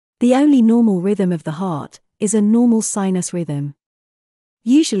The only normal rhythm of the heart is a normal sinus rhythm,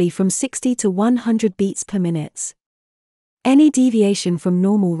 usually from 60 to 100 beats per minute. Any deviation from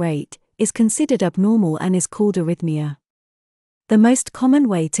normal rate is considered abnormal and is called arrhythmia. The most common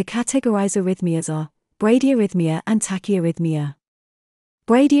way to categorize arrhythmias are bradyarrhythmia and tachyarrhythmia.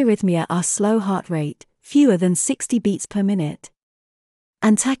 Bradyarrhythmia are slow heart rate, fewer than 60 beats per minute.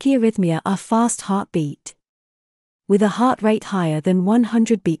 And tachyarrhythmia are fast heartbeat, with a heart rate higher than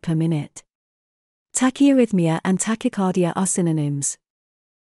 100 beats per minute. Tachyarrhythmia and tachycardia are synonyms.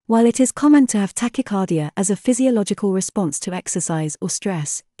 While it is common to have tachycardia as a physiological response to exercise or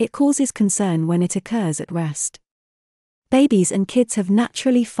stress, it causes concern when it occurs at rest. Babies and kids have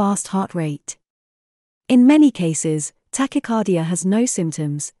naturally fast heart rate. In many cases, tachycardia has no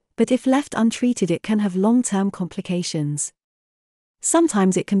symptoms, but if left untreated it can have long-term complications.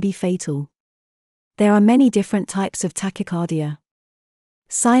 Sometimes it can be fatal. There are many different types of tachycardia.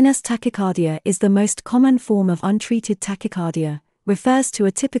 Sinus tachycardia is the most common form of untreated tachycardia, refers to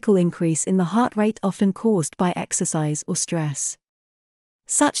a typical increase in the heart rate often caused by exercise or stress.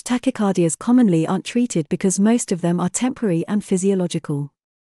 Such tachycardias commonly aren't treated because most of them are temporary and physiological.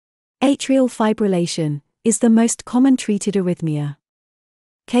 Atrial fibrillation is the most common treated arrhythmia.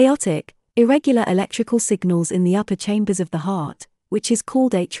 Chaotic, irregular electrical signals in the upper chambers of the heart, which is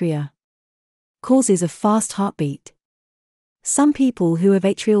called atria, causes a fast heartbeat. Some people who have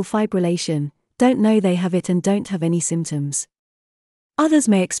atrial fibrillation don't know they have it and don't have any symptoms. Others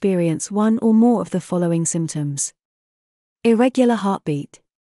may experience one or more of the following symptoms. Irregular heartbeat.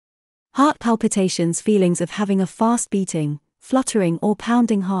 Heart palpitations, feelings of having a fast beating, fluttering or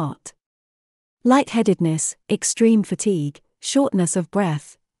pounding heart. Lightheadedness, extreme fatigue, shortness of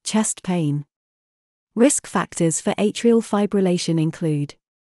breath, chest pain. Risk factors for atrial fibrillation include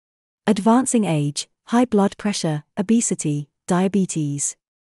advancing age, high blood pressure, obesity, diabetes,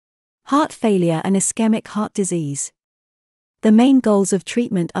 heart failure and ischemic heart disease. The main goals of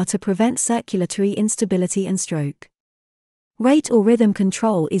treatment are to prevent circulatory instability and stroke. Rate or rhythm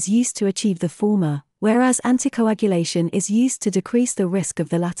control is used to achieve the former, whereas anticoagulation is used to decrease the risk of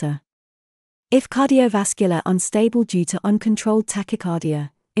the latter. If cardiovascular unstable due to uncontrolled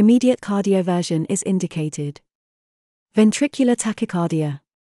tachycardia, immediate cardioversion is indicated. Ventricular tachycardia.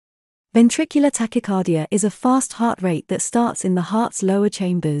 Ventricular tachycardia is a fast heart rate that starts in the heart's lower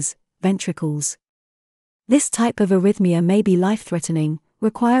chambers, ventricles. This type of arrhythmia may be life-threatening,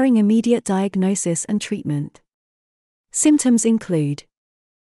 requiring immediate diagnosis and treatment. Symptoms include.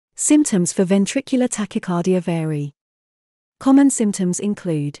 Symptoms for ventricular tachycardia vary. Common symptoms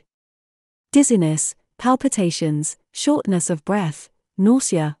include dizziness, palpitations, shortness of breath,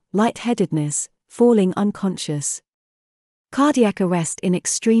 nausea, lightheadedness, falling unconscious. Cardiac arrest in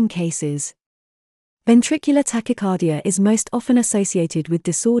extreme cases. Ventricular tachycardia is most often associated with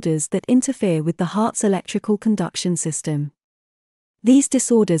disorders that interfere with the heart's electrical conduction system. These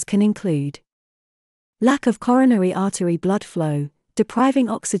disorders can include lack of coronary artery blood flow, depriving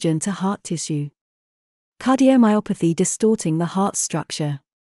oxygen to heart tissue. Cardiomyopathy distorting the heart structure.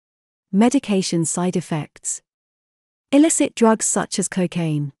 Medication side effects. Illicit drugs such as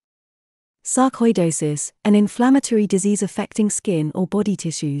cocaine. Sarcoidosis, an inflammatory disease affecting skin or body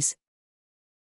tissues.